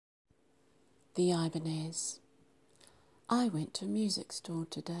The Ibanez. I went to a music store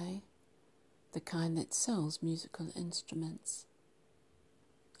today, the kind that sells musical instruments.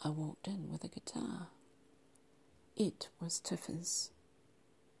 I walked in with a guitar. It was Tiff's.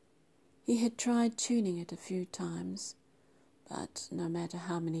 He had tried tuning it a few times, but no matter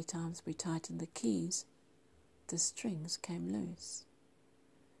how many times we tightened the keys, the strings came loose.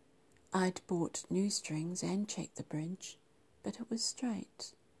 I'd bought new strings and checked the bridge, but it was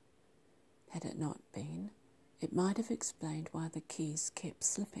straight. Had it not been, it might have explained why the keys kept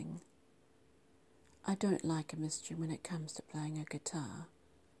slipping. I don't like a mystery when it comes to playing a guitar,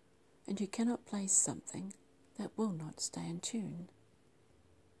 and you cannot play something that will not stay in tune.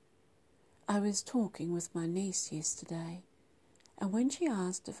 I was talking with my niece yesterday, and when she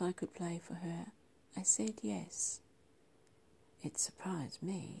asked if I could play for her, I said yes. It surprised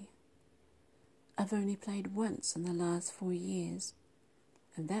me. I've only played once in the last 4 years,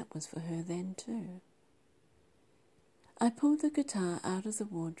 and that was for her then too. I pulled the guitar out of the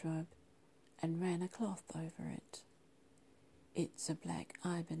wardrobe and ran a cloth over it. It's a black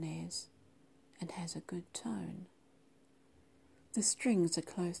Ibanez and has a good tone. The strings are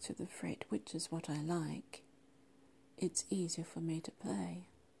close to the fret, which is what I like. It's easier for me to play.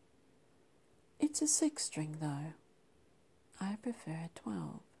 It's a 6-string though. I prefer a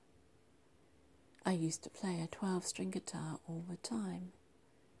 12. I used to play a 12-string guitar all the time.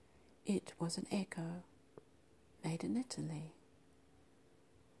 It was an Echo, made in Italy.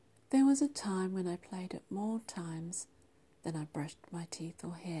 There was a time when I played it more times than I brushed my teeth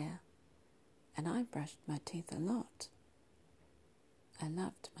or hair, and I brushed my teeth a lot. I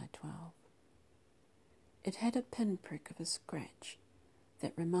loved my 12. It had a pinprick of a scratch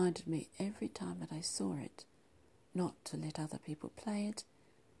that reminded me every time that I saw it not to let other people play it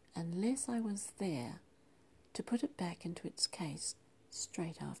unless I was there to put it back into its case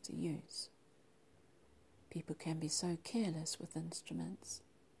straight after use. People can be so careless with instruments,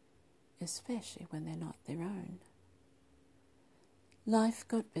 especially when they're not their own. Life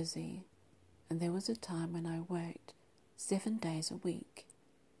got busy, and there was a time when I worked 7 days a week,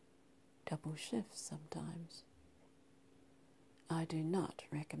 double shifts sometimes. I do not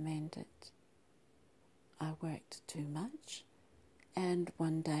recommend it. I worked too much, and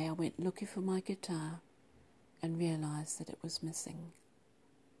one day I went looking for my guitar and realized that it was missing.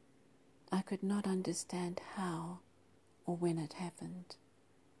 I could not understand how or when it happened,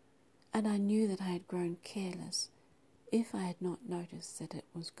 and I knew that I had grown careless if I had not noticed that it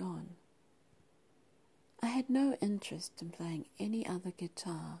was gone. I had no interest in playing any other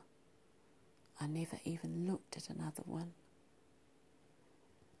guitar. I never even looked at another one.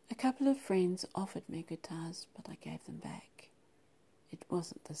 A couple of friends offered me guitars, but I gave them back. It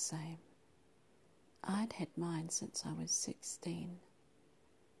wasn't the same. I'd had mine since I was 16.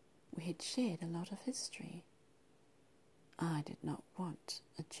 We had shared a lot of history. I did not want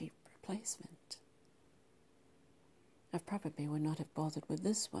a cheap replacement. I probably would not have bothered with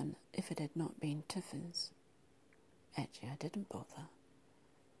this one if it had not been Tiff's. Actually, I didn't bother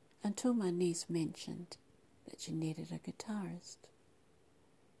until my niece mentioned that she needed a guitarist.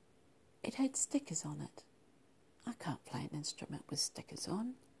 It had stickers on it. I can't play an instrument with stickers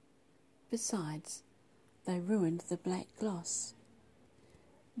on. Besides, they ruined the black gloss.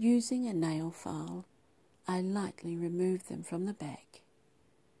 Using a nail file, I lightly removed them from the back.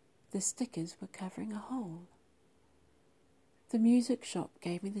 The stickers were covering a hole. The music shop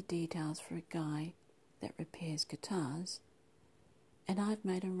gave me the details for a guy that repairs guitars, and I've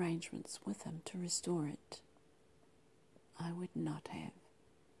made arrangements with him to restore it. I would not have,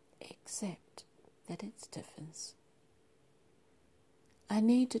 except that it's Tiff's. I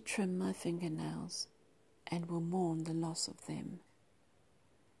need to trim my fingernails and will mourn the loss of them.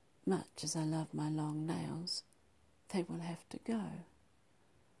 Much as I love my long nails, they will have to go.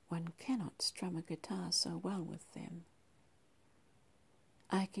 One cannot strum a guitar so well with them.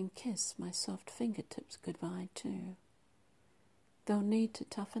 I can kiss my soft fingertips goodbye too. They'll need to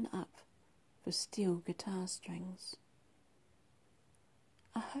toughen up for steel guitar strings.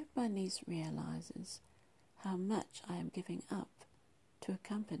 I hope my niece realizes how much I am giving up to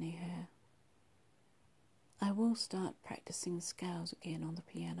accompany her. I will start practicing scales again on the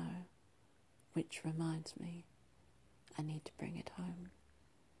piano, which reminds me, I need to bring it home.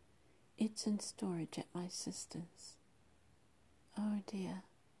 It's in storage at my sister's. Oh dear,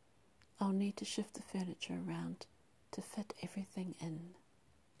 I'll need to shift the furniture around to fit everything in.